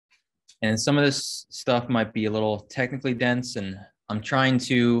And some of this stuff might be a little technically dense, and I'm trying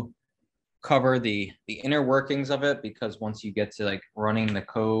to cover the inner workings of it, because once you get to like running the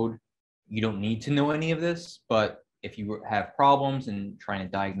code, you don't need to know any of this. But if you have problems and trying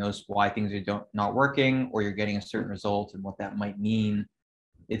to diagnose why things are not working, or you're getting a certain result and what that might mean,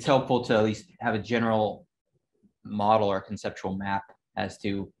 it's helpful to at least have a general model or conceptual map as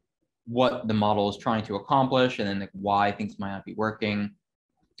to what the model is trying to accomplish, and then like why things might not be working,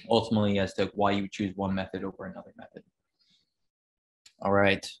 ultimately as to why you would choose one method over another method. All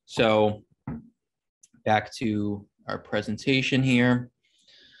right, so back to our presentation here.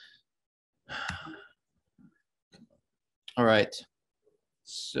 All right,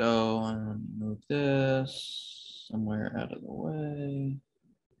 so I'm gonna move this somewhere out of the way.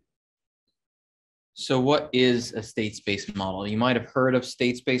 So what is a state space model? You might have heard of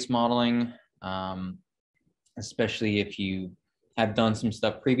state space modeling, especially if you have done some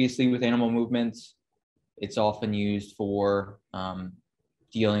stuff previously with animal movements. It's often used for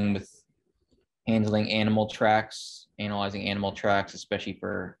dealing with handling animal tracks, analyzing animal tracks, especially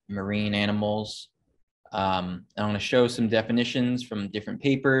for marine animals. I'm going to show some definitions from different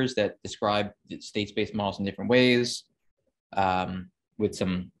papers that describe state space models in different ways, with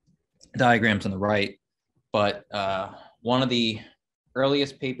some diagrams on the right. But one of the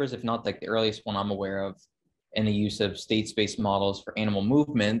earliest papers, if not like the earliest one I'm aware of, in the use of state space models for animal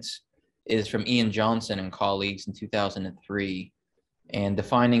movement is from Ian Johnson and colleagues in 2003, and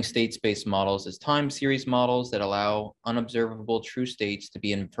defining state space models as time series models that allow unobservable true states to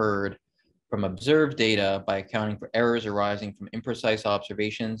be inferred from observed data by accounting for errors arising from imprecise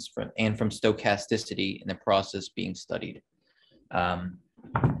observations and from stochasticity in the process being studied.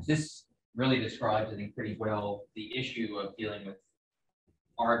 This really describes, I think, pretty well the issue of dealing with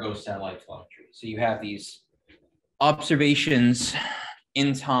Argo satellite telemetry. So you have these observations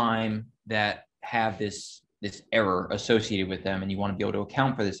in time that have this error associated with them, and you want to be able to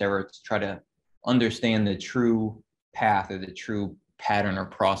account for this error to try to understand the true path or the true pattern or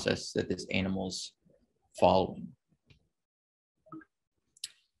process that this animal's following.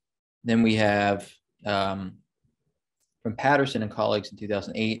 Then we have from Patterson and colleagues in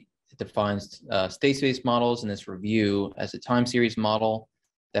 2008, it defines state space models in this review as a time series model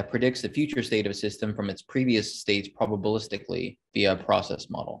that predicts the future state of a system from its previous states probabilistically via a process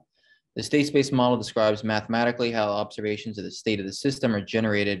model. The state space model describes mathematically how observations of the state of the system are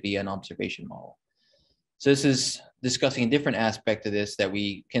generated via an observation model. So this is discussing a different aspect of this, that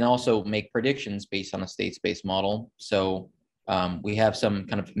we can also make predictions based on a state space model. So we have some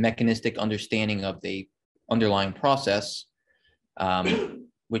kind of mechanistic understanding of the underlying process,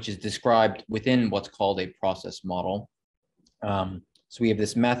 which is described within what's called a process model. So we have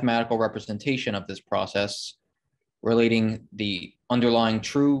this mathematical representation of this process relating the underlying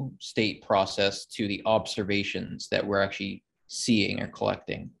true state process to the observations that we're actually seeing or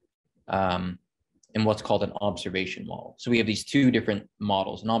collecting in what's called an observation model. So we have these two different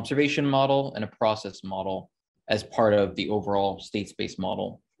models, an observation model and a process model, as part of the overall state space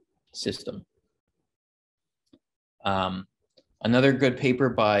model system. Another good paper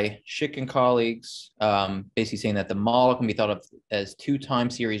by Schick and colleagues, basically saying that the model can be thought of as two time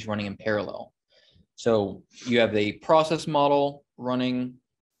series running in parallel. So you have a process model running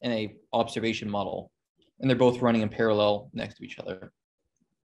and a observation model, and they're both running in parallel next to each other.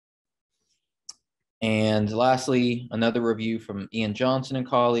 And lastly, another review from Ian Johnson and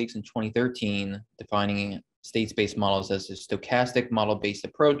colleagues in 2013, defining state space models as a stochastic model-based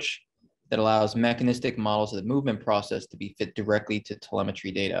approach that allows mechanistic models of the movement process to be fit directly to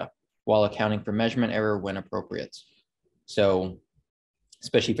telemetry data while accounting for measurement error when appropriate. So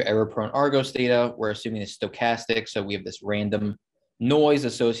especially for error-prone Argos data, we're assuming it's stochastic. So we have this random noise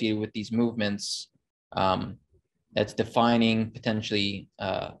associated with these movements that's defining potentially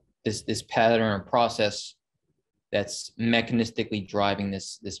this pattern or process that's mechanistically driving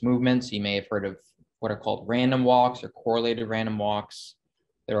this movement. So you may have heard of what are called random walks or correlated random walks.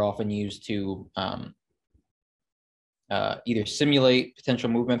 They're often used to either simulate potential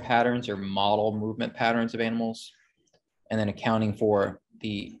movement patterns or model movement patterns of animals, and then accounting for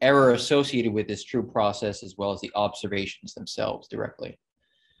the error associated with this true process as well as the observations themselves directly.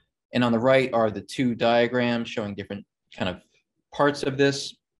 And on the right are the two diagrams showing different kind of parts of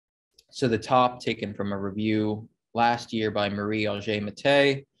this. So the top, taken from a review last year by Marie-Augé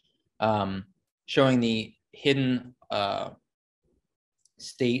Mattei, showing the hidden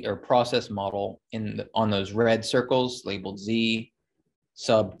state or process model on those red circles labeled Z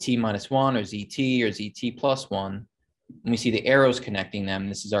sub T-1 or ZT or ZT plus 1. And we see the arrows connecting them.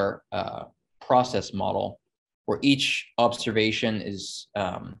 This is our process model, where each observation is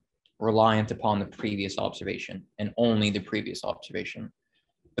reliant upon the previous observation and only the previous observation.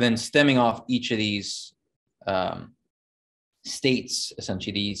 But then stemming off each of these states,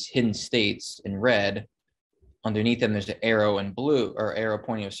 essentially these hidden states in red, underneath them there's an arrow in blue, or arrow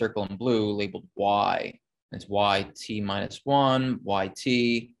pointing a circle in blue labeled Y. It's YT minus 1, YT,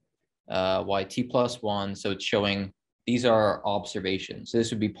 YT plus 1. So it's showing these are observations. So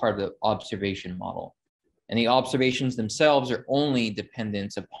this would be part of the observation model. And the observations themselves are only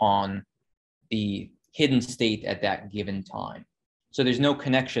dependent upon the hidden state at that given time. So there's no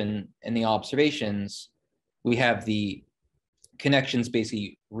connection in the observations. We have the connections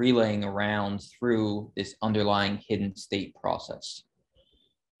basically relaying around through this underlying hidden state process.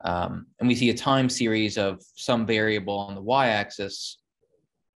 And we see a time series of some variable on the y-axis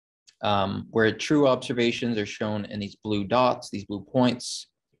where true observations are shown in these blue dots, these blue points.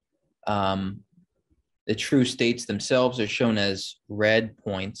 The true states themselves are shown as red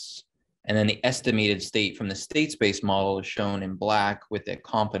points. And then the estimated state from the state space model is shown in black with the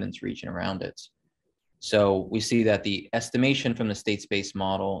confidence region around it. So we see that the estimation from the state space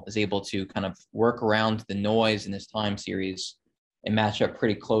model is able to kind of work around the noise in this time series and match up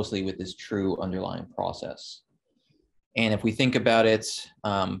pretty closely with this true underlying process. And if we think about it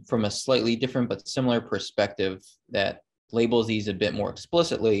from a slightly different but similar perspective that labels these a bit more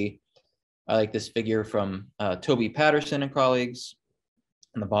explicitly, I like this figure from Toby Patterson and colleagues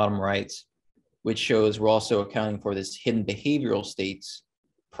on the bottom right, which shows we're also accounting for this hidden behavioral states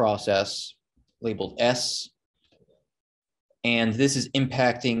process labeled S. And this is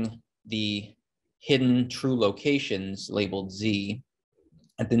impacting the hidden true locations labeled Z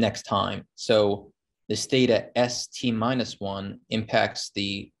at the next time. So the state at ST minus 1 impacts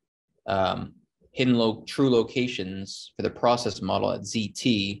the hidden true locations for the process model at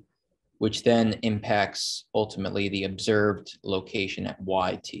ZT, which then impacts ultimately the observed location at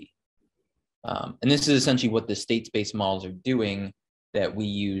YT. And this is essentially what the state-based models are doing that we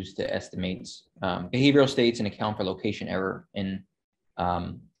use to estimate behavioral states and account for location error in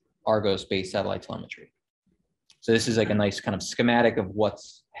Argos-based satellite telemetry. So this is like a nice kind of schematic of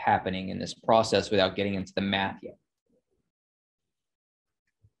what's happening in this process without getting into the math yet.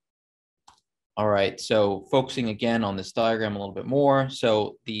 All right, so focusing again on this diagram a little bit more.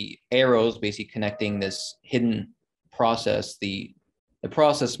 So the arrows basically connecting this hidden process, the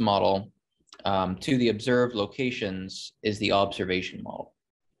process model to the observed locations is the observation model.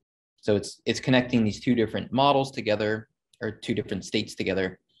 So it's connecting these two different models together, or two different states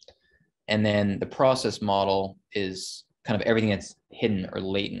together. And then the process model is kind of everything that's hidden or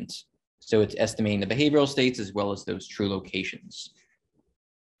latent. So it's estimating the behavioral states as well as those true locations.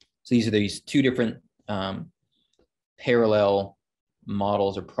 So these are these two different parallel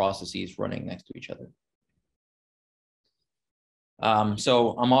models or processes running next to each other.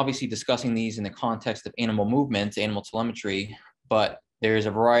 So I'm obviously discussing these in the context of animal movement, animal telemetry, but there's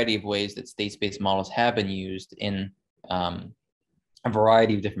a variety of ways that state-based models have been used in a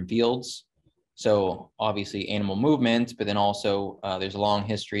variety of different fields. So obviously animal movement, but then also there's a long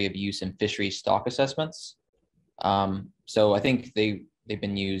history of use in fisheries stock assessments. So I think they've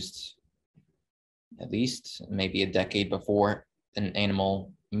been used at least maybe a decade before in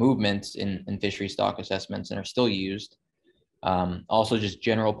animal movements in fishery stock assessments and are still used. Also just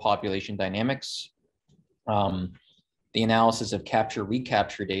general population dynamics. The analysis of capture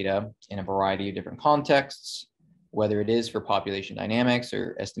recapture data in a variety of different contexts, whether it is for population dynamics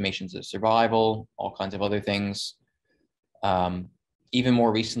or estimations of survival, all kinds of other things. Even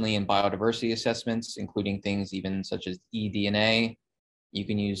more recently in biodiversity assessments, including things even such as eDNA, you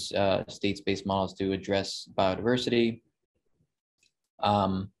can use state-based models to address biodiversity.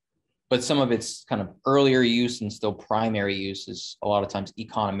 But some of its kind of earlier use and still primary use is a lot of times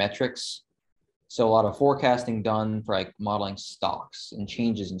econometrics. So a lot of forecasting done for like modeling stocks and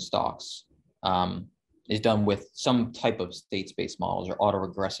changes in stocks is done with some type of state-based models or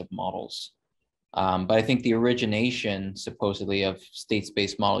autoregressive models. But I think the origination supposedly of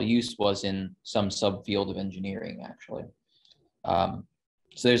state-based model use was in some subfield of engineering actually.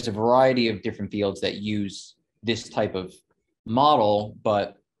 So there's a variety of different fields that use this type of model,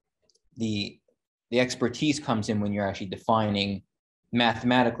 but the expertise comes in when you're actually defining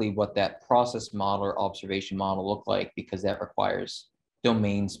mathematically what that process model or observation model look like, because that requires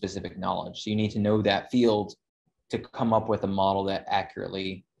domain specific knowledge. So you need to know that field to come up with a model that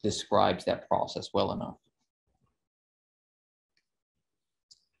accurately describes that process well enough.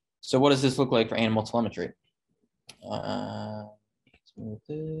 So what does this look like for animal telemetry? Let's move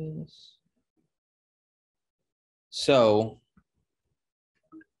this. So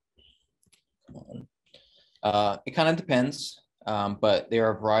it kind of depends. but there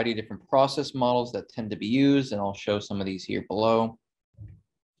are a variety of different process models that tend to be used, and I'll show some of these here below.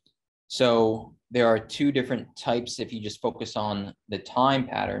 So there are two different types. If you just focus on the time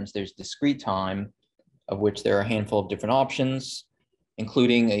patterns, there's discrete time, of which there are a handful of different options,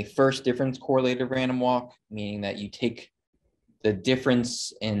 including a first difference correlated random walk, meaning that you take the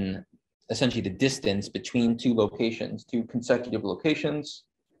difference in essentially the distance between two locations, two consecutive locations,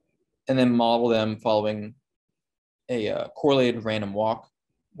 and then model them following a correlated random walk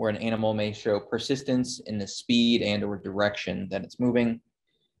where an animal may show persistence in the speed and or direction that it's moving.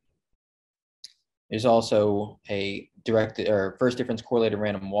 There's also a direct or first difference correlated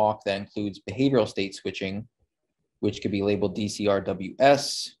random walk that includes behavioral state switching, which could be labeled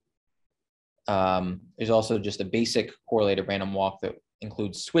DCRWS. There's also just a basic correlated random walk that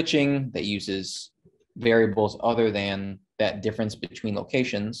includes switching that uses variables other than that difference between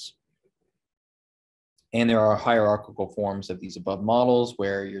locations. And there are hierarchical forms of these above models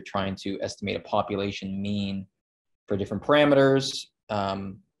where you're trying to estimate a population mean for different parameters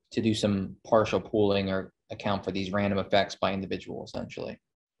to do some partial pooling or account for these random effects by individual, essentially.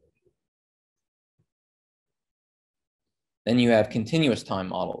 Then you have continuous time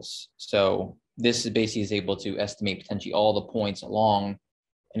models. So this is basically is able to estimate potentially all the points along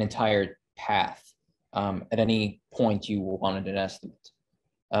an entire path at any point you wanted an estimate.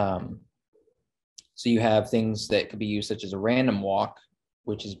 So you have things that could be used such as a random walk,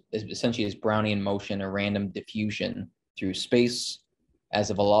 which is essentially is Brownian motion or random diffusion through space as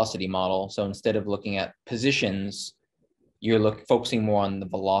a velocity model. So instead of looking at positions, you're focusing more on the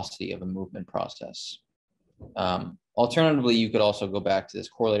velocity of a movement process. Alternatively, you could also go back to this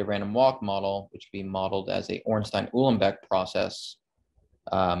correlated random walk model, which could be modeled as a Ornstein-Uhlenbeck process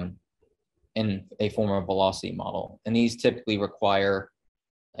in a form of velocity model. And these typically require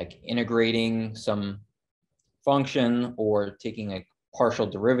like integrating some function or taking like partial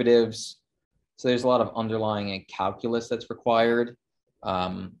derivatives. So there's a lot of underlying calculus that's required,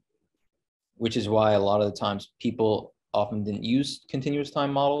 which is why a lot of the times people often didn't use continuous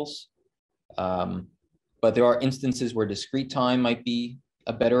time models. But there are instances where discrete time might be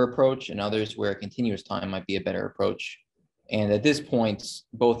a better approach and others where continuous time might be a better approach. And at this point,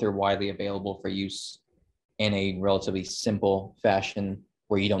 both are widely available for use in a relatively simple fashion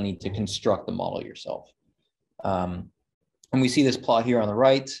where you don't need to construct the model yourself. And we see this plot here on the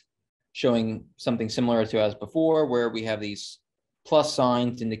right showing something similar to as before, where we have these plus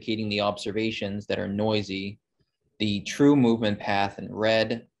signs indicating the observations that are noisy, the true movement path in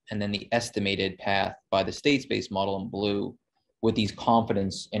red, and then the estimated path by the state space model in blue with these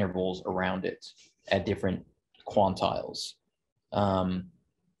confidence intervals around it at different quantiles. And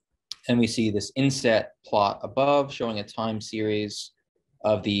we see this inset plot above showing a time series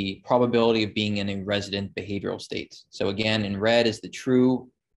of the probability of being in a resident behavioral state. So again, in red is the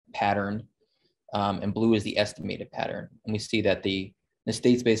true pattern, and blue is the estimated pattern. And we see that the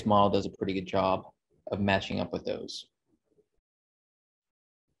state space model does a pretty good job of matching up with those.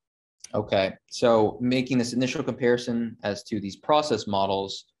 Okay, so making this initial comparison as to these process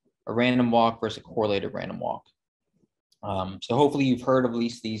models, a random walk versus a correlated random walk. So hopefully you've heard of at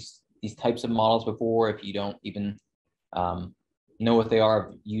least these types of models before. If you don't even know what they are,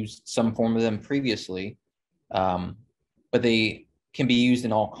 I've used some form of them previously, but they can be used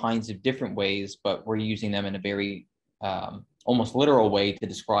in all kinds of different ways, but we're using them in a very almost literal way to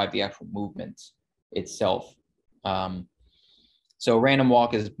describe the actual movement itself. So random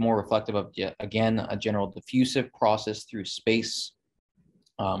walk is more reflective of, again, a general diffusive process through space.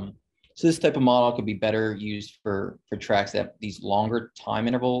 So this type of model could be better used for tracks that have these longer time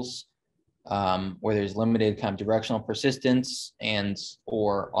intervals, where there's limited kind of directional persistence and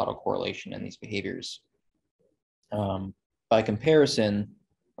or autocorrelation in these behaviors. By comparison,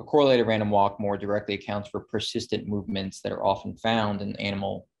 a correlated random walk more directly accounts for persistent movements that are often found in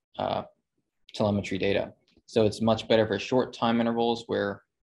animal telemetry data. So it's much better for short time intervals where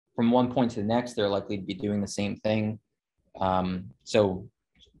from one point to the next, they're likely to be doing the same thing. So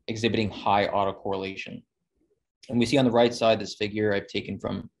exhibiting high autocorrelation. And we see on the right side, this figure I've taken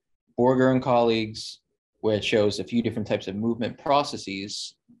from Borger and colleagues, where it shows a few different types of movement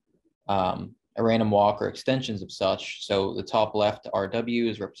processes, a random walk or extensions of such. So the top left RW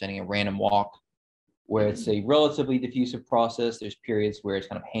is representing a random walk where it's a relatively diffusive process. There's periods where it's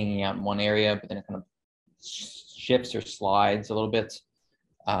kind of hanging out in one area, but then it kind of shifts or slides a little bit.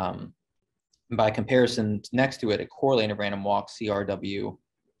 By comparison, next to it, a correlated random walk, CRW,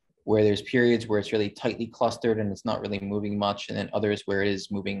 where there's periods where it's really tightly clustered and it's not really moving much, and then others where it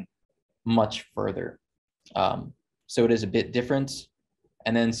is moving much further. So it is a bit different.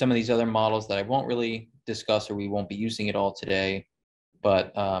 And then some of these other models that I won't really discuss, or we won't be using it all today,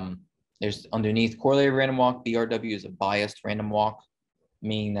 but there's underneath correlated random walk, BRW is a biased random walk,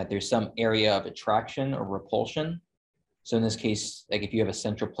 meaning that there's some area of attraction or repulsion. So in this case, like if you have a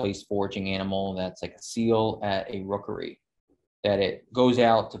central place foraging animal that's like a seal at a rookery, that it goes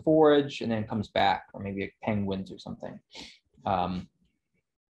out to forage and then comes back, or maybe like penguins or something.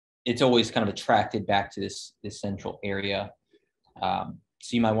 It's always kind of attracted back to this central area. So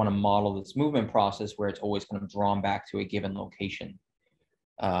you might want to model this movement process where it's always kind of drawn back to a given location.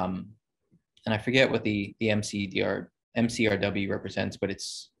 And I forget what the MCRW represents, but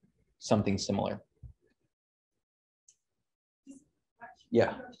it's something similar.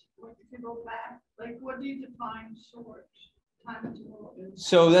 Yeah. If you go back, like what do you define short time interval?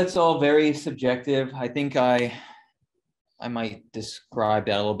 So that's all very subjective. I think I might describe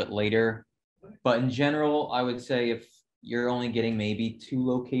that a little bit later, but in general, I would say if you're only getting maybe 2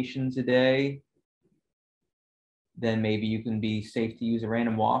 locations a day, then maybe you can be safe to use a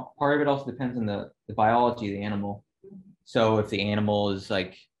random walk. Part of it also depends on the biology of the animal. So if the animal is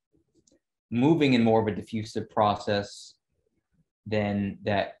like moving in more of a diffusive process, then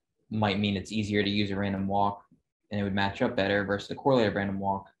that might mean it's easier to use a random walk and it would match up better versus a correlated random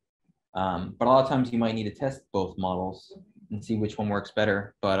walk. But a lot of times you might need to test both models and see which one works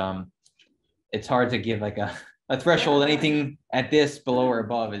better. But it's hard to give like a threshold. Anything at this below or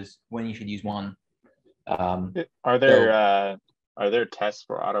above is when you should use one. Are there tests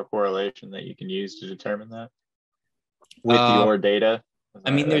for autocorrelation that you can use to determine that with your data?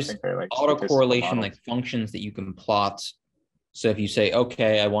 I mean, there's like autocorrelation like functions that you can plot. So if you say,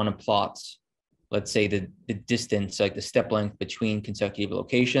 okay, I want to plot, let's say the distance, like the step length between consecutive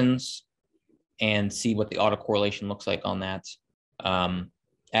locations, and see what the autocorrelation looks like on that.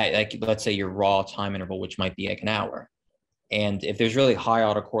 At like, let's say your raw time interval, which might be like an hour. And if there's really high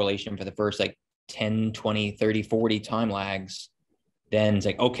autocorrelation for the first like 10, 20, 30, 40 time lags, then it's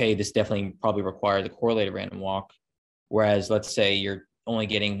like, okay, this definitely probably requires a correlated random walk. Whereas let's say you're only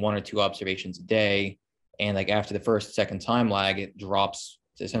getting 1 or 2 observations a day, and like after the first, second time lag, it drops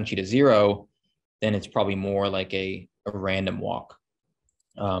essentially to 0, then it's probably more like a random walk.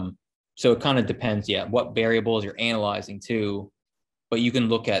 So it kind of depends, what variables you're analyzing too, but you can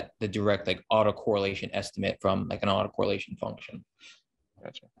look at the direct like autocorrelation estimate from like an autocorrelation function.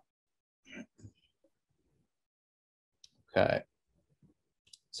 Gotcha. Okay.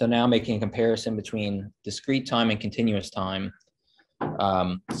 So now making a comparison between discrete time and continuous time.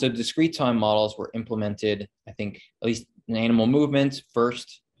 So discrete time models were implemented, I think, at least in animal movement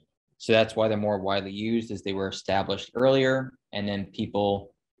first. So that's why they're more widely used, as they were established earlier. And then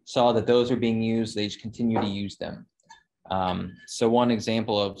people saw that those are being used, they just continue to use them. So one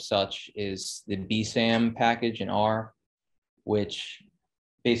example of such is the BSAM package in R, which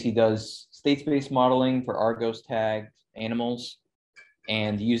basically does state space modeling for Argos tagged animals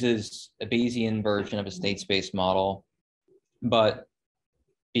and uses a Bayesian version of a state space model. But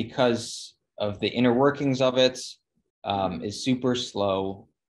because of the inner workings of it, is super slow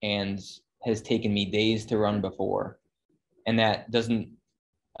and has taken me days to run before. And that doesn't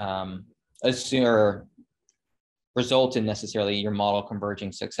assume or result in necessarily your model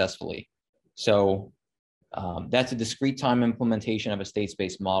converging successfully. So that's a discrete time implementation of a state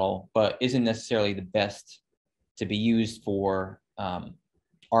space model, but isn't necessarily the best to be used for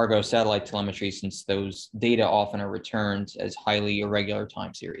Argo satellite telemetry, since those data often are returned as highly irregular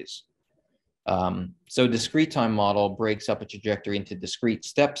time series. So discrete time model breaks up a trajectory into discrete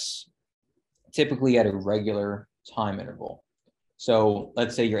steps, typically at a regular time interval. So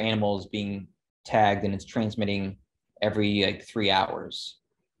let's say your animal is being tagged and it's transmitting every like 3 hours.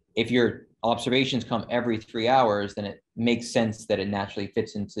 If your observations come every 3 hours, then it makes sense that it naturally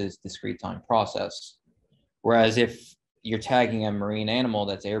fits into this discrete time process. Whereas if you're tagging a marine animal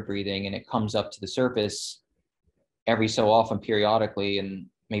that's air breathing and it comes up to the surface every so often periodically, and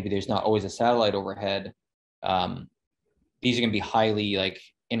maybe there's not always a satellite overhead, these are going to be highly like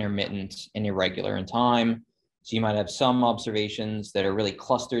intermittent and irregular in time. So you might have some observations that are really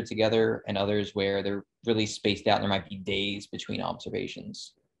clustered together and others where they're really spaced out and there might be days between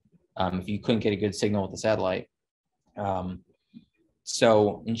observations if you couldn't get a good signal with the satellite.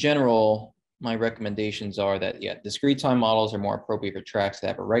 So in general, my recommendations are that, discrete time models are more appropriate for tracks that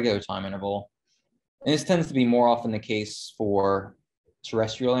have a regular time interval. And this tends to be more often the case for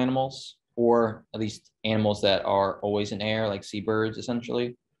terrestrial animals, or at least animals that are always in air, like seabirds,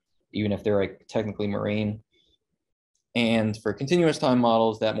 essentially, even if they're like technically marine. And for continuous time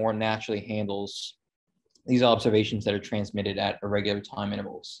models, that more naturally handles these observations that are transmitted at irregular time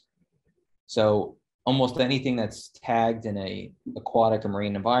intervals. So almost anything that's tagged in a aquatic or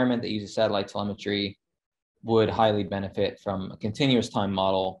marine environment that uses satellite telemetry would highly benefit from a continuous time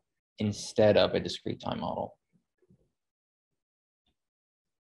model instead of a discrete time model.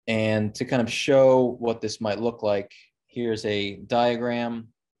 And to kind of show what this might look like, here's a diagram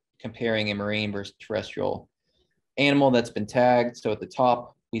comparing a marine versus terrestrial animal that's been tagged. So at the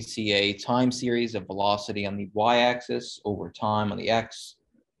top, we see a time series of velocity on the y-axis over time on the x.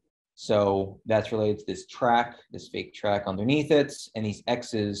 So that's related to this track, this fake track underneath it, and these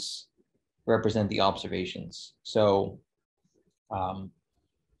x's represent the observations. So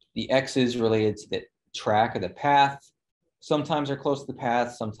the x's related to the track or the path. Sometimes they're close to the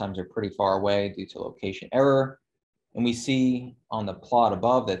path, sometimes they're pretty far away due to location error. And we see on the plot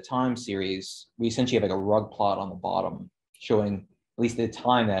above the time series, we essentially have like a rug plot on the bottom showing at least the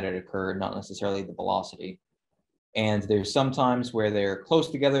time that it occurred, not necessarily the velocity. And there's some times where they're close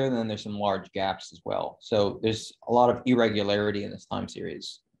together, and then there's some large gaps as well. So there's a lot of irregularity in this time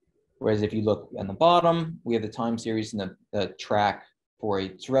series. Whereas if you look on the bottom, we have the time series and the track for a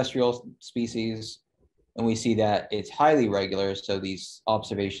terrestrial species. And we see that it's highly regular. So these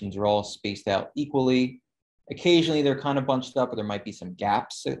observations are all spaced out equally. Occasionally they're kind of bunched up, or there might be some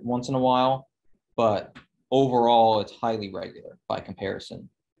gaps once in a while, but overall it's highly regular by comparison.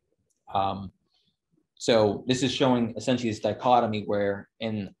 So this is showing essentially this dichotomy where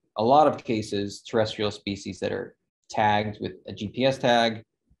in a lot of cases, terrestrial species that are tagged with a GPS tag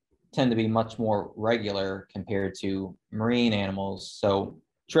tend to be much more regular compared to marine animals. So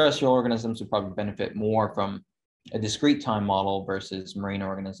terrestrial organisms would probably benefit more from a discrete time model versus marine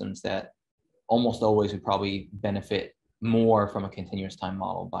organisms that almost always would probably benefit more from a continuous time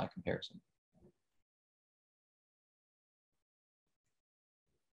model by comparison.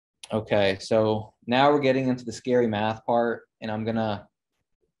 Okay, so now we're getting into the scary math part, and I'm gonna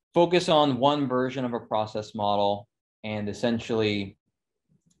focus on one version of a process model, and essentially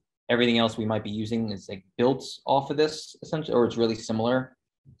everything else we might be using is like built off of this, essentially, or it's really similar.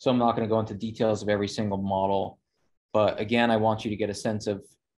 So I'm not gonna go into details of every single model, but again, I want you to get a sense of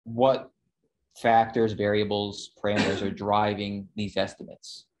what factors, variables, parameters are driving these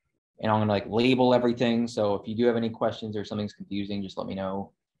estimates. And I'm gonna like label everything. So if you do have any questions or something's confusing, just let me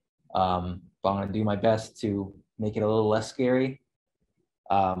know. But I'm going to do my best to make it a little less scary.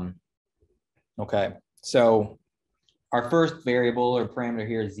 Okay, so our first variable or parameter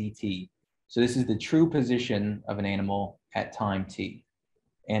here is ZT. So this is the true position of an animal at time t.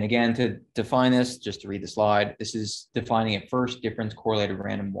 And again, to define this, just to read the slide, this is defining a first difference correlated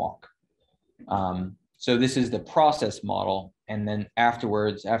random walk. So this is the process model. And then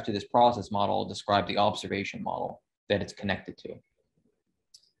afterwards, after this process model, I'll describe the observation model that it's connected to.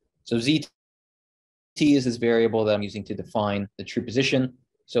 So ZT is this variable that I'm using to define the true position.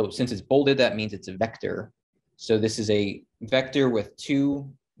 So since it's bolded, that means it's a vector. So this is a vector with two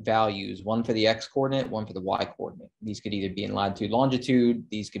values, one for the x coordinate, one for the y coordinate. These could either be in latitude, longitude.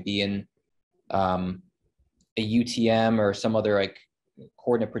 These could be in a UTM or some other like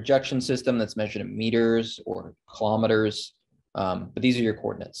coordinate projection system that's measured in meters or kilometers. But these are your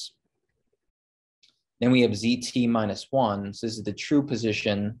coordinates. Then we have ZT minus 1. So this is the true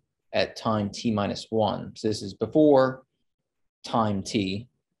position at time t minus 1. So this is before time t.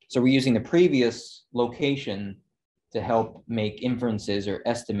 So we're using the previous location to help make inferences or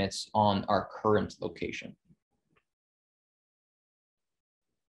estimates on our current location.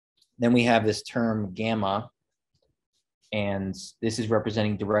 Then we have this term gamma, and this is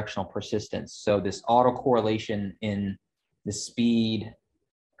representing directional persistence. So this autocorrelation in the speed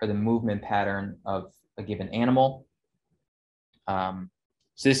or the movement pattern of a given animal.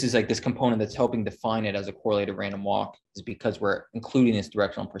 So this is like this component that's helping define it as a correlated random walk, is because we're including this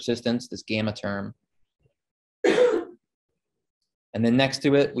directional persistence, this gamma term. And then next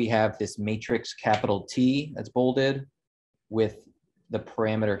to it, we have this matrix capital T that's bolded with the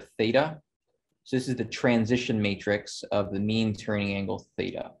parameter theta. So this is the transition matrix of the mean turning angle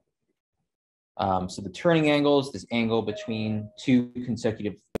theta. So the turning angle is this angle between two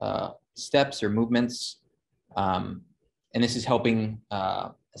consecutive steps or movements. And this is helping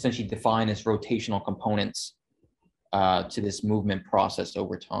essentially define this rotational components to this movement process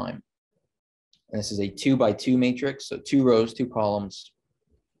over time. And this is a 2x2 matrix, so 2 rows, 2 columns.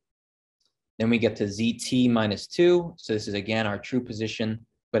 Then we get to ZT minus 2. So this is again our true position,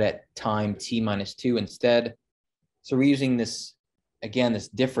 but at time t minus 2 instead. So we're using this, again, this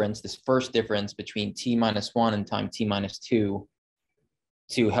difference, this first difference between t minus 1 and time t minus 2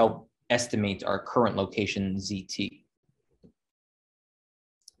 to help estimate our current location ZT.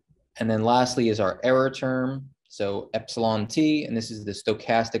 And then lastly is our error term, so epsilon t, and this is the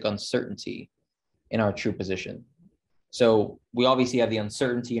stochastic uncertainty in our true position. So we obviously have the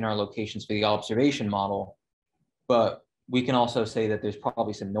uncertainty in our locations for the observation model, but we can also say that there's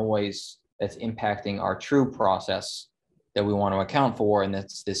probably some noise that's impacting our true process that we want to account for, and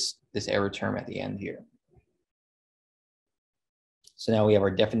that's this error term at the end here. So now we have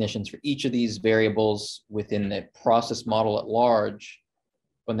our definitions for each of these variables within the process model at large,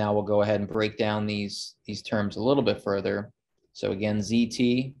 but now we'll go ahead and break down these terms a little bit further. So again,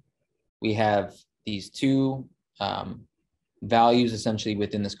 ZT, we have these two values essentially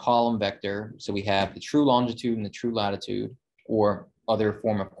within this column vector. So we have the true longitude and the true latitude, or other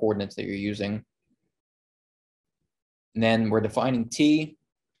form of coordinates that you're using. And then we're defining T.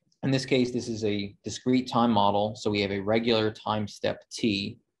 In this case, this is a discrete time model. So we have a regular time step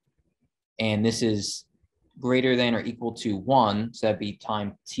T, and this is greater than or equal to 1. So that'd be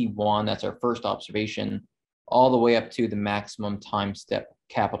time T1. That's our first observation, all the way up to the maximum time step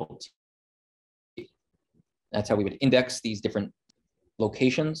capital T. That's how we would index these different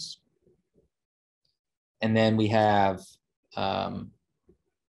locations. And then we have our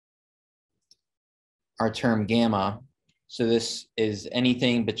term gamma. So this is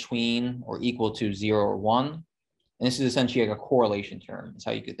anything between or equal to 0 or 1. And this is essentially like a correlation term. That's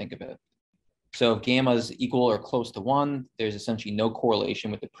how you could think of it. So if gamma is equal or close to 1, there's essentially no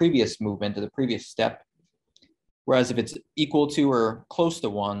correlation with the previous movement or the previous step. Whereas if it's equal to or close to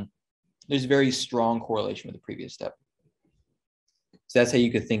 1, there's very strong correlation with the previous step. So that's how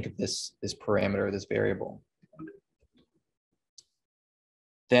you could think of this parameter, this variable.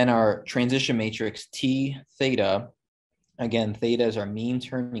 Then our transition matrix T theta. Again, theta is our mean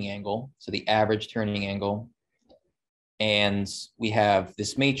turning angle, so the average turning angle. And we have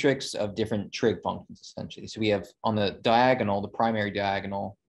this matrix of different trig functions, essentially. So we have on the diagonal, the primary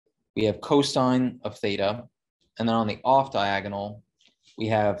diagonal, we have cosine of theta. And then on the off diagonal, we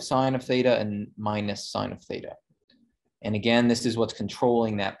have sine of theta and minus sine of theta. And again, this is what's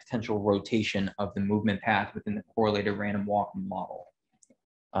controlling that potential rotation of the movement path within the correlated random walking model.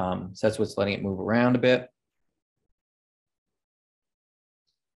 So that's what's letting it move around a bit.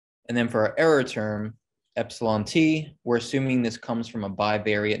 And then for our error term, epsilon t, we're assuming this comes from a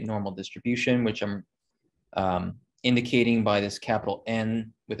bivariate normal distribution, which I'm indicating by this capital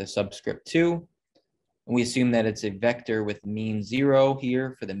N with a subscript 2. And we assume that it's a vector with mean 0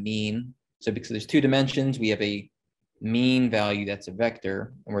 here for the mean. So because there's 2 dimensions, we have a mean value that's a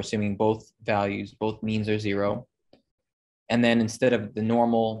vector, and we're assuming both values, both means are 0. And then instead of the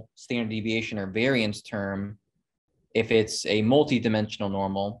normal standard deviation or variance term, if it's a multi-dimensional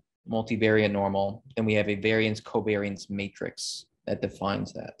normal, multivariate normal, then we have a variance covariance matrix that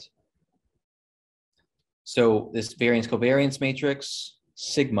defines that. So this variance covariance matrix,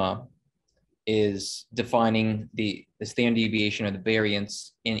 sigma, is defining the standard deviation or the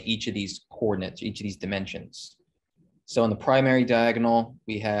variance in each of these coordinates, each of these dimensions. So on the primary diagonal,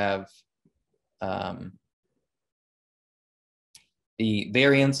 we have the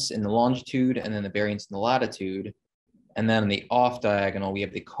variance in the longitude and then the variance in the latitude. And then on the off diagonal, we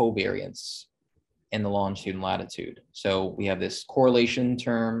have the covariance in the longitude and latitude. So we have this correlation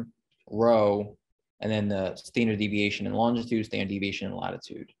term, rho, and then the standard deviation in longitude, standard deviation in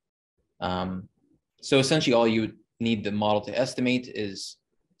latitude. So essentially all you need the model to estimate is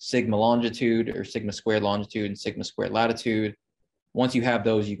sigma longitude or sigma squared longitude and sigma squared latitude. Once you have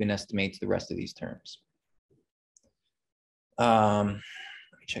those, you can estimate the rest of these terms. Let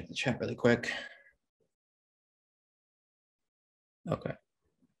me check the chat really quick. Okay.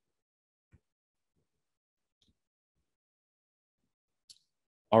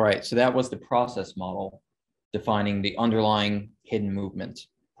 All right, so that was the process model defining the underlying hidden movement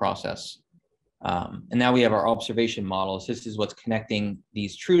process. And now we have our observation models. This is what's connecting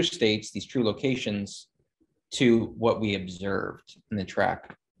these true states, these true locations, to what we observed in the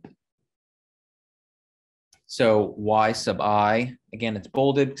track. So y sub I, again, it's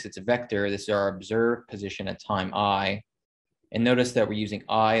bolded because it's a vector. This is our observed position at time I. And notice that we're using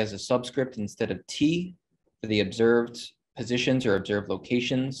I as a subscript instead of T for the observed positions or observed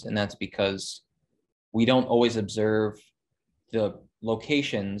locations. And that's because we don't always observe the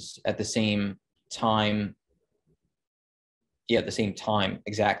locations at the same time,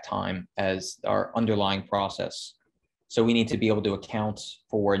 exact time as our underlying process. So we need to be able to account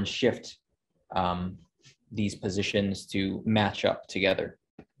for and shift these positions to match up together.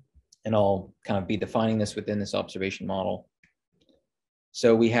 And I'll kind of be defining this within this observation model.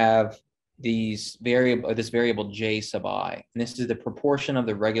 So we have this variable j sub I, and this is the proportion of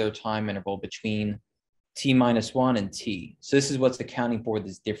the regular time interval between t-1 and t. So this is what's accounting for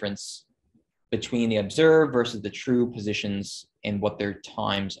this difference between the observed versus the true positions and what their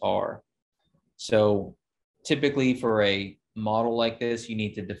times are. So typically for a model like this, you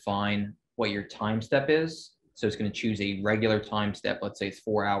need to define what your time step is. So it's going to choose a regular time step. Let's say it's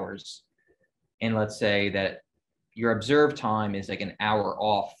 4 hours. And let's say that your observed time is like an hour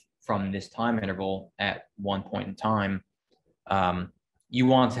off from this time interval at one point in time. You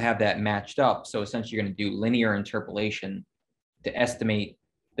want to have that matched up. So essentially you're going to do linear interpolation to estimate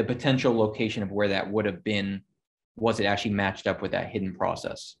the potential location of where that would have been. Was it actually matched up with that hidden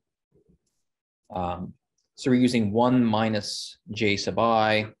process? So we're using 1 minus j sub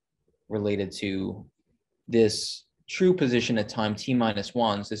I related to this true position at time t minus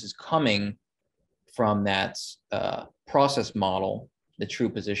 1. So this is coming from that process model, the true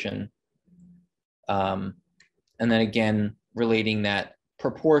position. And then again, relating that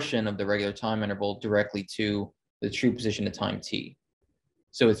proportion of the regular time interval directly to the true position at time t.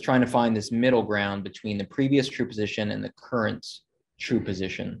 So it's trying to find this middle ground between the previous true position and the current true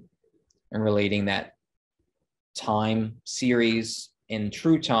position, and relating that time series in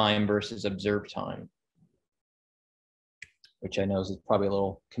true time versus observed time, which I know is probably a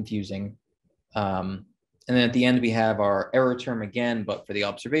little confusing. And then at the end, we have our error term again, but for the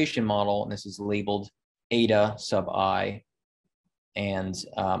observation model, and this is labeled eta sub I. And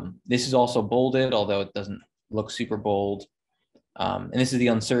this is also bolded, although it doesn't look super bold. And this is the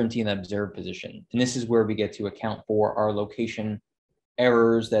uncertainty in the observed position. And this is where we get to account for our location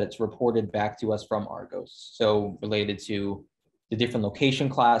errors that it's reported back to us from Argos. So related to the different location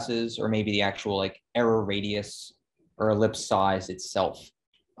classes, or maybe the actual like error radius or ellipse size itself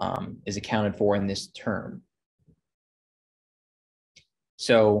is accounted for in this term.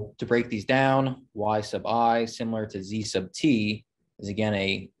 So to break these down, y sub I, similar to z sub t, is again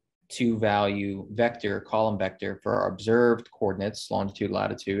a 2-value vector, column vector for our observed coordinates, longitude,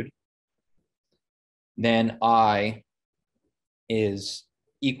 latitude. Then I is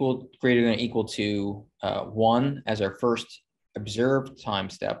greater than or equal to 1 as our first observed time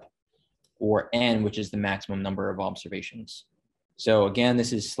step, or n, which is the maximum number of observations. So again,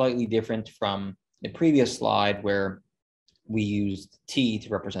 this is slightly different from the previous slide where we used t to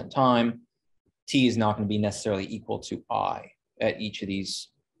represent time. T is not going to be necessarily equal to I at each of these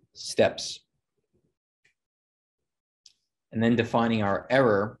steps. And then defining our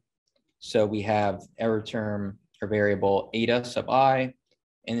error. So we have error term or variable eta sub I,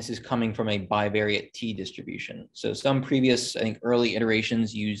 and this is coming from a bivariate t distribution. So some previous, I think, early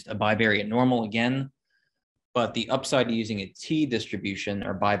iterations used a bivariate normal again, but the upside to using a t distribution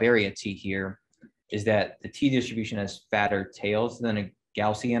or bivariate t here is that the t distribution has fatter tails than a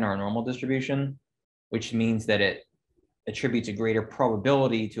Gaussian or a normal distribution, which means that it attributes a greater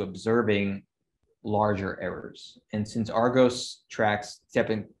probability to observing larger errors. And since Argos tracks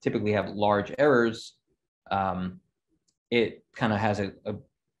typically have large errors, it kind of has a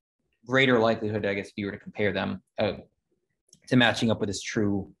greater likelihood, I guess, if you were to compare them to matching up with this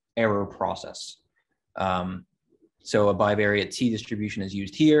true error process. So a bivariate t distribution is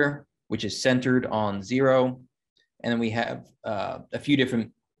used here, which is centered on 0. And then we have a few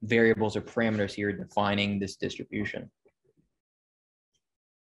different variables or parameters here defining this distribution.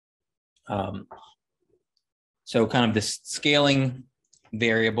 So kind of this scaling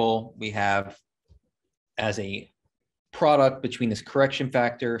variable we have as a product between this correction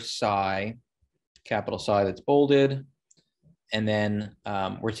factor psi, capital Psi that's bolded, and then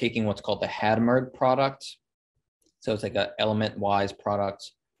we're taking what's called the Hadamard product. So it's like an element-wise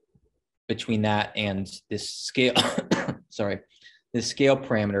product between that and this scale, sorry, this scale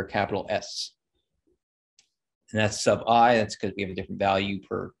parameter, capital S. And that's sub I, that's because we have a different value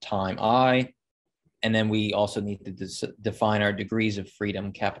per time I. And then we also need to define our degrees of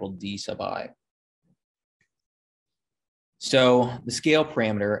freedom, capital D sub I. So the scale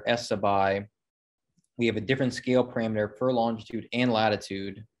parameter, S sub I, we have a different scale parameter for longitude and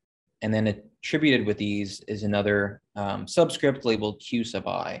latitude. And then attributed with these is another subscript labeled Q sub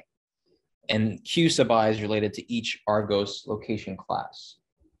I. And Q sub I is related to each Argos location class.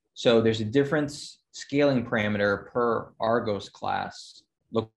 So there's a different scaling parameter per Argos class,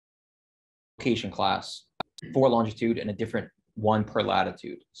 location class for longitude, and a different one per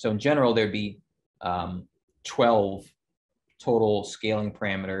latitude. So in general, there'd be 12 total scaling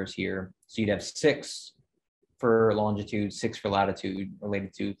parameters here. So you'd have 6 for longitude, 6 for latitude,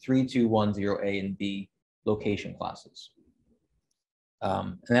 related to 3, 2, 1, 0, A and B location classes.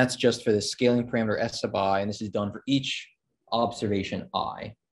 And that's just for the scaling parameter S sub I, and this is done for each observation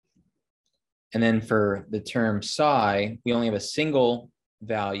I. And then for the term psi, we only have a single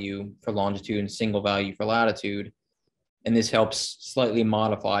value for longitude and single value for latitude. And this helps slightly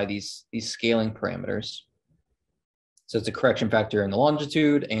modify these scaling parameters. So it's a correction factor in the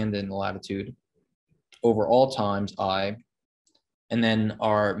longitude and in the latitude over all times I. And then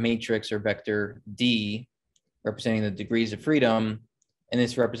our matrix or vector D representing the degrees of freedom. And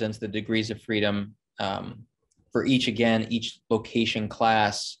this represents the degrees of freedom for each location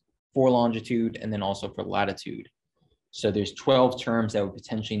class for longitude and then also for latitude. So there's 12 terms that would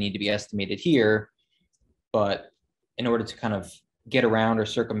potentially need to be estimated here. But in order to kind of get around or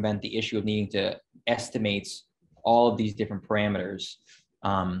circumvent the issue of needing to estimate all of these different parameters,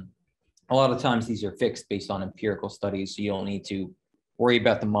 a lot of times these are fixed based on empirical studies. So you don't need to worry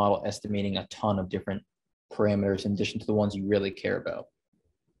about the model estimating a ton of different parameters in addition to the ones you really care about.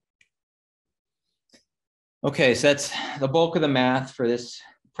 Okay, so that's the bulk of the math for this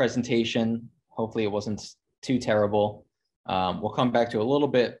presentation. Hopefully it wasn't too terrible. We'll come back to a little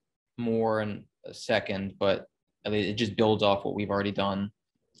bit more in a second, but it just builds off what we've already done.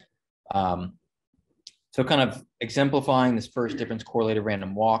 So kind of exemplifying this first difference correlated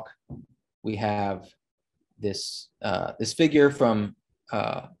random walk, we have this, this figure from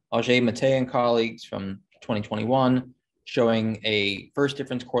Auger, Mattei and colleagues from 2021 showing a first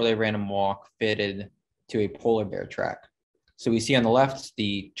difference correlated random walk fitted to a polar bear track. So we see on the left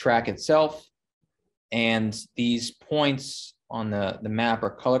the track itself, and these points on the map are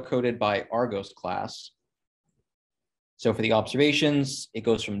color-coded by Argos class. So for the observations, it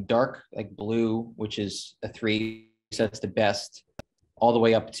goes from dark, like blue, which is a 3, so that's the best, all the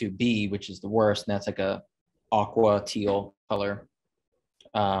way up to B, which is the worst, and that's like a aqua teal color,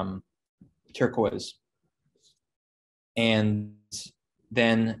 turquoise. And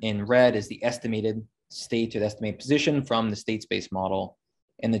then in red is the estimated state or the estimated position from the state space model,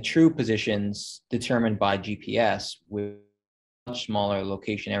 and the true positions determined by GPS with much smaller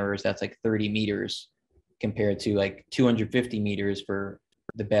location errors. That's like 30 meters compared to like 250 meters for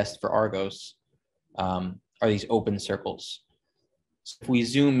the best for Argos, are these open circles. So if we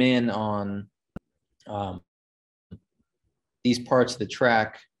zoom in on these parts of the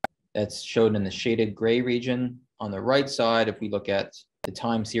track that's shown in the shaded gray region on the right side, if we look at the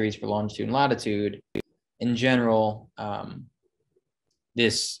time series for longitude and latitude, in general,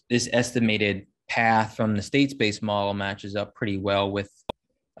 this estimated path from the state space model matches up pretty well with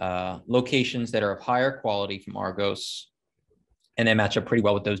locations that are of higher quality from Argos, and they match up pretty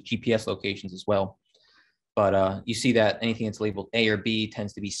well with those GPS locations as well. But you see that anything that's labeled A or B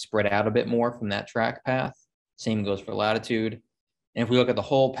tends to be spread out a bit more from that track path. Same goes for latitude. And if we look at the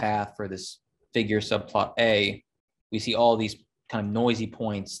whole path for this figure subplot A, we see all these kind of noisy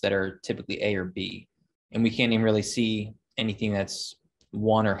points that are typically A or B. And we can't even really see anything that's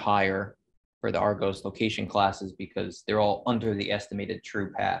 1 or higher for the Argos location classes because they're all under the estimated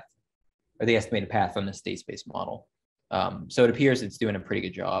true path or the estimated path from the state space model. So it appears it's doing a pretty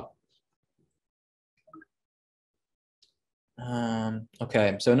good job.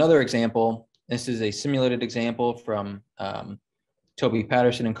 Okay, so another example, this is a simulated example from Toby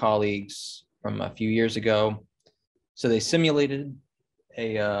Patterson and colleagues from a few years ago. So they simulated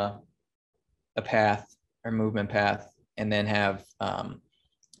a path or movement path and then have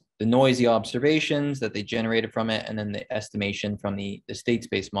the noisy observations that they generated from it and then the estimation from the state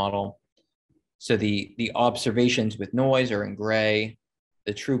space model. So the observations with noise are in gray,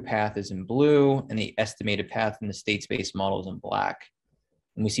 the true path is in blue, and the estimated path from the state space model is in black.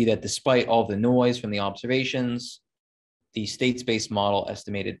 And we see that despite all the noise from the observations, the state space model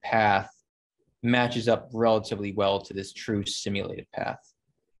estimated path matches up relatively well to this true simulated path.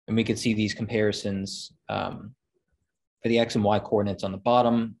 And we can see these comparisons for the X and Y coordinates on the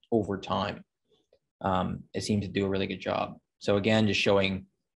bottom over time. It seems to do a really good job. So again, just showing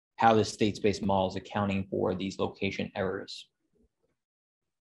how the state space model is accounting for these location errors.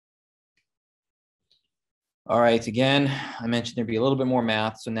 All right, again, I mentioned there'd be a little bit more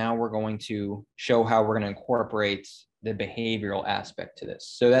math. So now we're going to show how we're going to incorporate the behavioral aspect to this.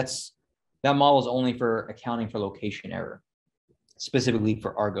 So that model is only for accounting for location error, specifically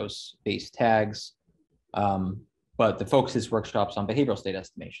for Argos-based tags. But the focus of this workshop's on behavioral state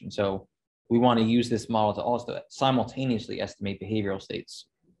estimation. So we want to use this model to also simultaneously estimate behavioral states.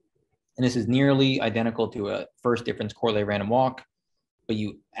 And this is nearly identical to a first difference correlated random walk, but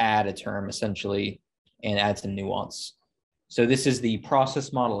you add a term essentially and add some nuance. So this is the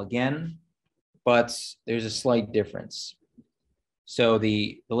process model again, but there's a slight difference. So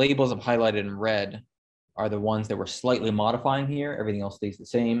the labels I've highlighted in red are the ones that we're slightly modifying here. Everything else stays the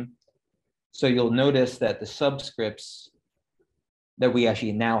same. So you'll notice that the subscripts, that we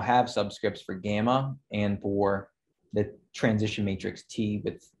actually now have subscripts for gamma and for the transition matrix T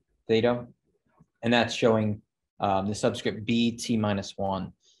with theta. And that's showing the subscript B T minus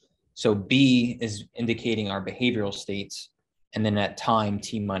 1. So B is indicating our behavioral states, and then at time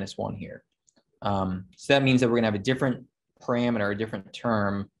T minus 1 here. So that means that we're going to have a different parameter, a different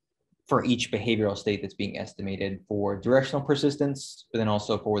term for each behavioral state that's being estimated for directional persistence, but then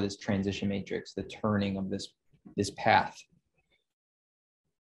also for this transition matrix, the turning of this path.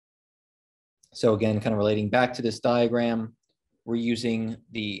 So again, kind of relating back to this diagram, we're using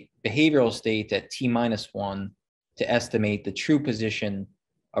the behavioral state at t-1 to estimate the true position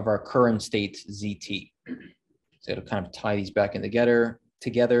of our current state ZT. So to kind of tie these back in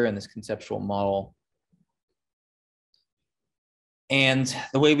together in this conceptual model. And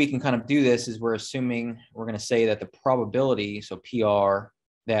the way we can kind of do this is we're going to say that the probability, so PR,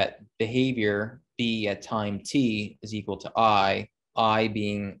 that behavior B at time t is equal to I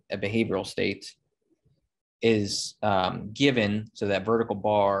being a behavioral state, is given, so that vertical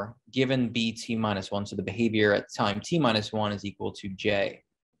bar, given BT-1, so the behavior at time t-1 is equal to J.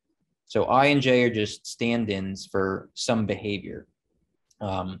 So I and J are just stand-ins for some behavior.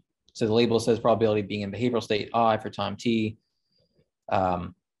 So the label says probability being in behavioral state I for time t.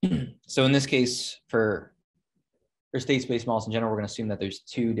 So in this case, for state space models in general, we're going to assume that there's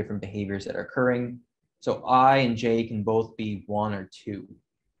two different behaviors that are occurring. So I and J can both be 1 or 2.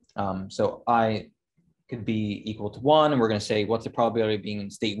 So I could be equal to 1, and we're going to say what's the probability of being in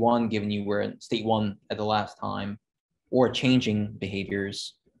state 1 given you were in state 1 at the last time, or changing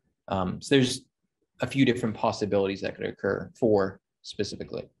behaviors. So there's a few different possibilities that could occur for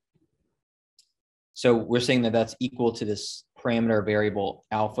specifically. So we're saying that that's equal to this parameter variable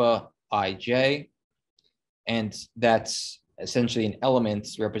alpha ij, and that's essentially an element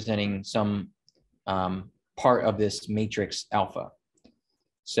representing some part of this matrix alpha.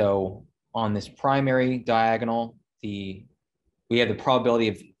 So on this primary diagonal, we have the probability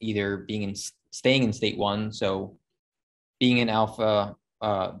of either staying in state 1, so being in alpha,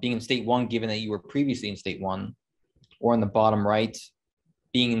 being in state 1 given that you were previously in state 1, or on the bottom right,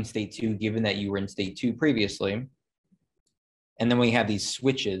 being in state 2 given that you were in state 2 previously. And then we have these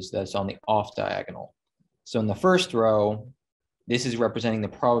switches that's on the off diagonal. So in the first row, this is representing the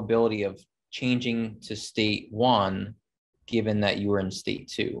probability of changing to state 1 given that you were in state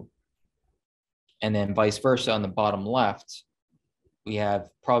 2. And then vice versa on the bottom left, we have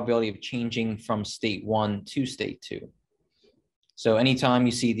probability of changing from state 1 to state 2. So anytime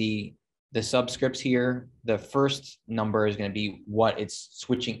you see the subscripts here, the first number is going to be what it's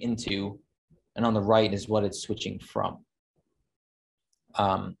switching into, and on the right is what it's switching from.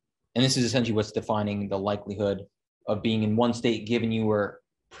 And this is essentially what's defining the likelihood of being in one state given you were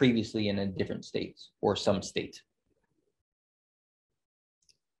previously in a different state or some state.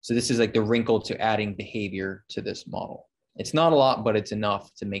 So this is like the wrinkle to adding behavior to this model. It's not a lot, but it's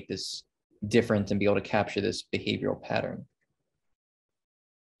enough to make this different and be able to capture this behavioral pattern.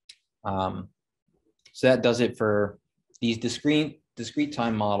 So that does it for these discrete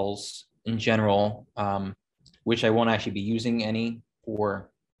time models in general, which I won't actually be using any for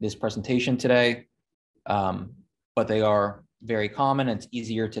this presentation today, but they are very common. And it's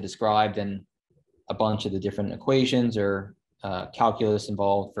easier to describe than a bunch of the different equations or calculus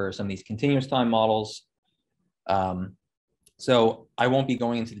involved for some of these continuous time models. So I won't be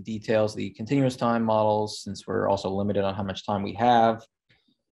going into the details of the continuous time models since we're also limited on how much time we have.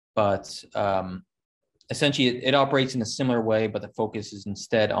 But essentially, it operates in a similar way, but the focus is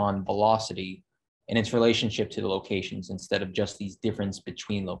instead on velocity and its relationship to the locations instead of just these difference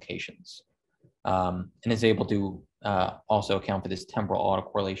between locations. And is able to also account for this temporal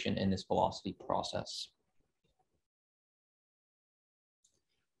autocorrelation in this velocity process.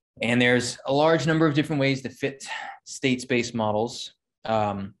 And there's a large number of different ways to fit state space models.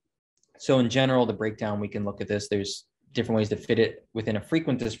 So in general, the breakdown, we can look at this. There's different ways to fit it within a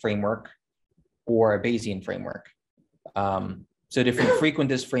frequentist framework or a Bayesian framework. So different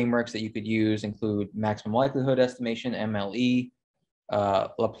frequentist frameworks that you could use include maximum likelihood estimation, MLE,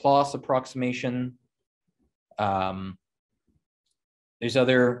 Laplace approximation. There's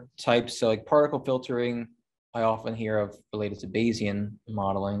other types, so like particle filtering, I often hear of related to Bayesian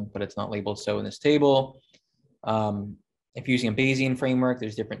modeling, but it's not labeled so in this table. If you're using a Bayesian framework,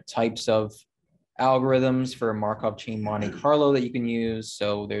 there's different types of algorithms for Markov chain Monte Carlo that you can use.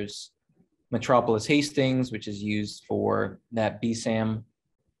 So there's Metropolis Hastings, which is used for that BSAM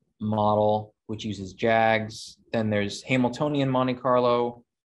model, which uses JAGs. Then there's Hamiltonian Monte Carlo,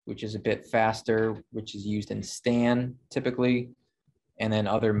 which is a bit faster, which is used in STAN typically, and then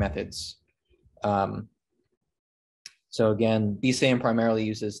other methods. So again, BSAM primarily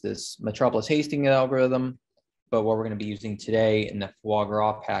uses this Metropolis Hastings algorithm, but what we're going to be using today in the foie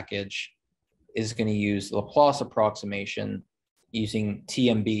gras package is going to use Laplace approximation using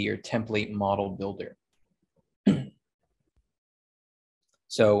TMB, or Template Model Builder.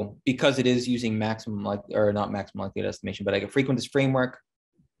 So because it is using maximum, not maximum likelihood estimation, but like a frequentist framework,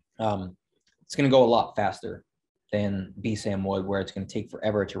 it's going to go a lot faster than BSAM would, where it's going to take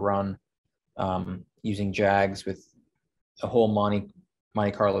forever to run using JAGs with a whole Monte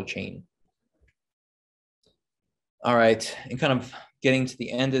Carlo chain. All right, and kind of getting to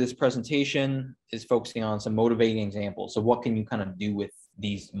the end of this presentation is focusing on some motivating examples. So what can you kind of do with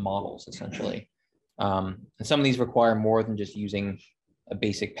these models, essentially? And some of these require more than just using a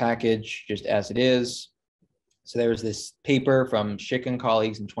basic package just as it is. So there was this paper from Schick and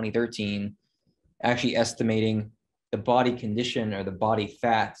colleagues in 2013, actually estimating the body condition or the body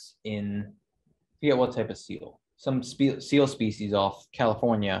fats in, I forget what type of seal, some seal species off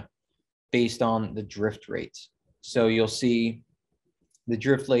California, based on the drift rate. So you'll see the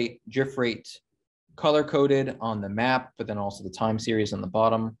drift rate color coded on the map, but then also the time series on the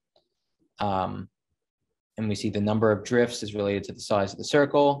bottom. And we see the number of drifts is related to the size of the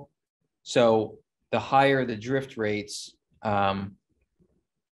circle. So the higher the drift rates,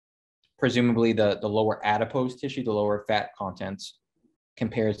 presumably the lower adipose tissue, the lower fat content,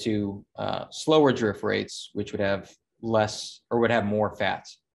 compared to slower drift rates, which would have less or would have more fat,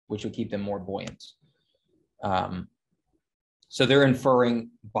 which would keep them more buoyant. So they're inferring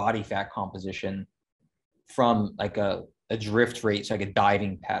body fat composition from like a drift rate, so like a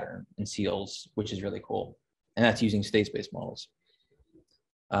diving pattern in seals, which is really cool. And that's using state-space models.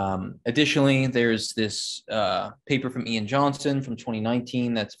 Additionally, there's this paper from Ian Johnson from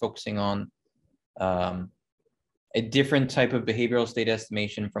 2019 that's focusing on a different type of behavioral state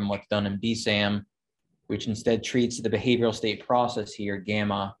estimation from what's done in BSAM, which instead treats the behavioral state process here,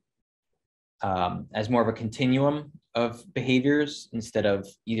 gamma, as more of a continuum of behaviors instead of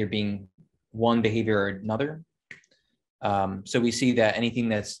either being one behavior or another. So we see that anything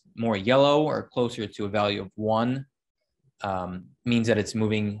that's more yellow or closer to a value of 1 means that it's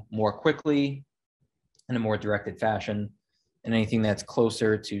moving more quickly in a more directed fashion. And anything that's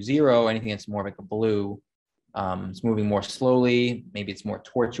closer to 0, anything that's more like a blue, it's moving more slowly. Maybe it's more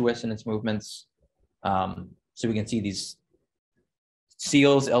tortuous in its movements. So we can see these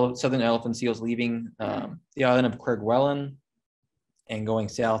seals, southern elephant seals, leaving the island of Kerguelen and going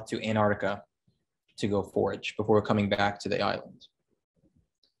south to Antarctica to go forage before coming back to the island.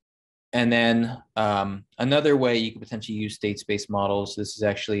 And then another way you could potentially use state-space models, this is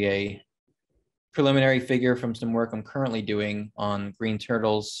actually a preliminary figure from some work I'm currently doing on green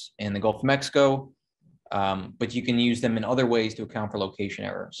turtles in the Gulf of Mexico, but you can use them in other ways to account for location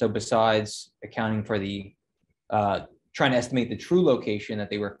error. So besides accounting for the, trying to estimate the true location that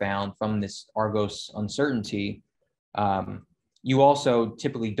they were found from this Argos uncertainty, you also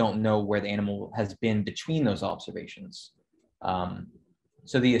typically don't know where the animal has been between those observations.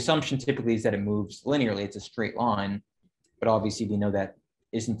 So the assumption typically is that it moves linearly, it's a straight line, but obviously we know that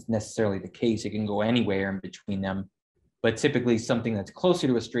isn't necessarily the case. It can go anywhere in between them, but typically something that's closer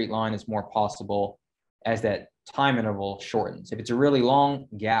to a straight line is more possible as that time interval shortens. If it's a really long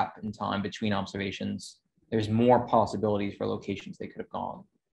gap in time between observations, there's more possibilities for locations they could have gone,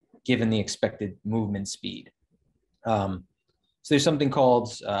 given the expected movement speed. So there's something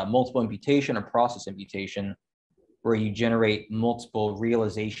called multiple imputation or process imputation, where you generate multiple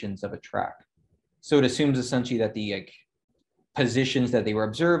realizations of a track. So it assumes essentially that the positions that they were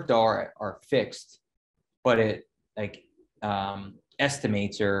observed are fixed, but it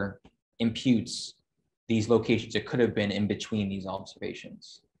estimates or imputes these locations that could have been in between these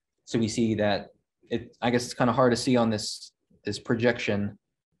observations. So we see that I guess it's kind of hard to see on this projection,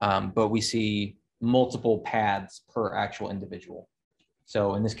 but we see multiple paths per actual individual.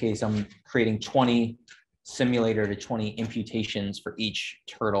 So in this case, I'm creating 20 simulator to 20 imputations for each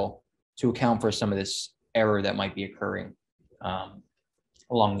turtle to account for some of this error that might be occurring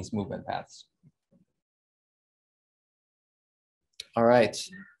along these movement paths. All right,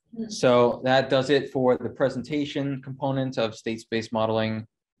 so that does it for the presentation component of state-space modeling.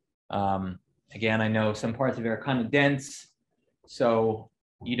 Again, I know some parts of it are kind of dense, so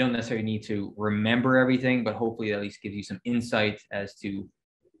you don't necessarily need to remember everything, but hopefully it at least gives you some insight as to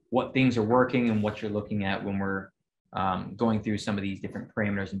what things are working and what you're looking at when we're going through some of these different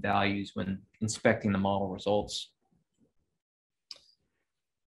parameters and values when inspecting the model results.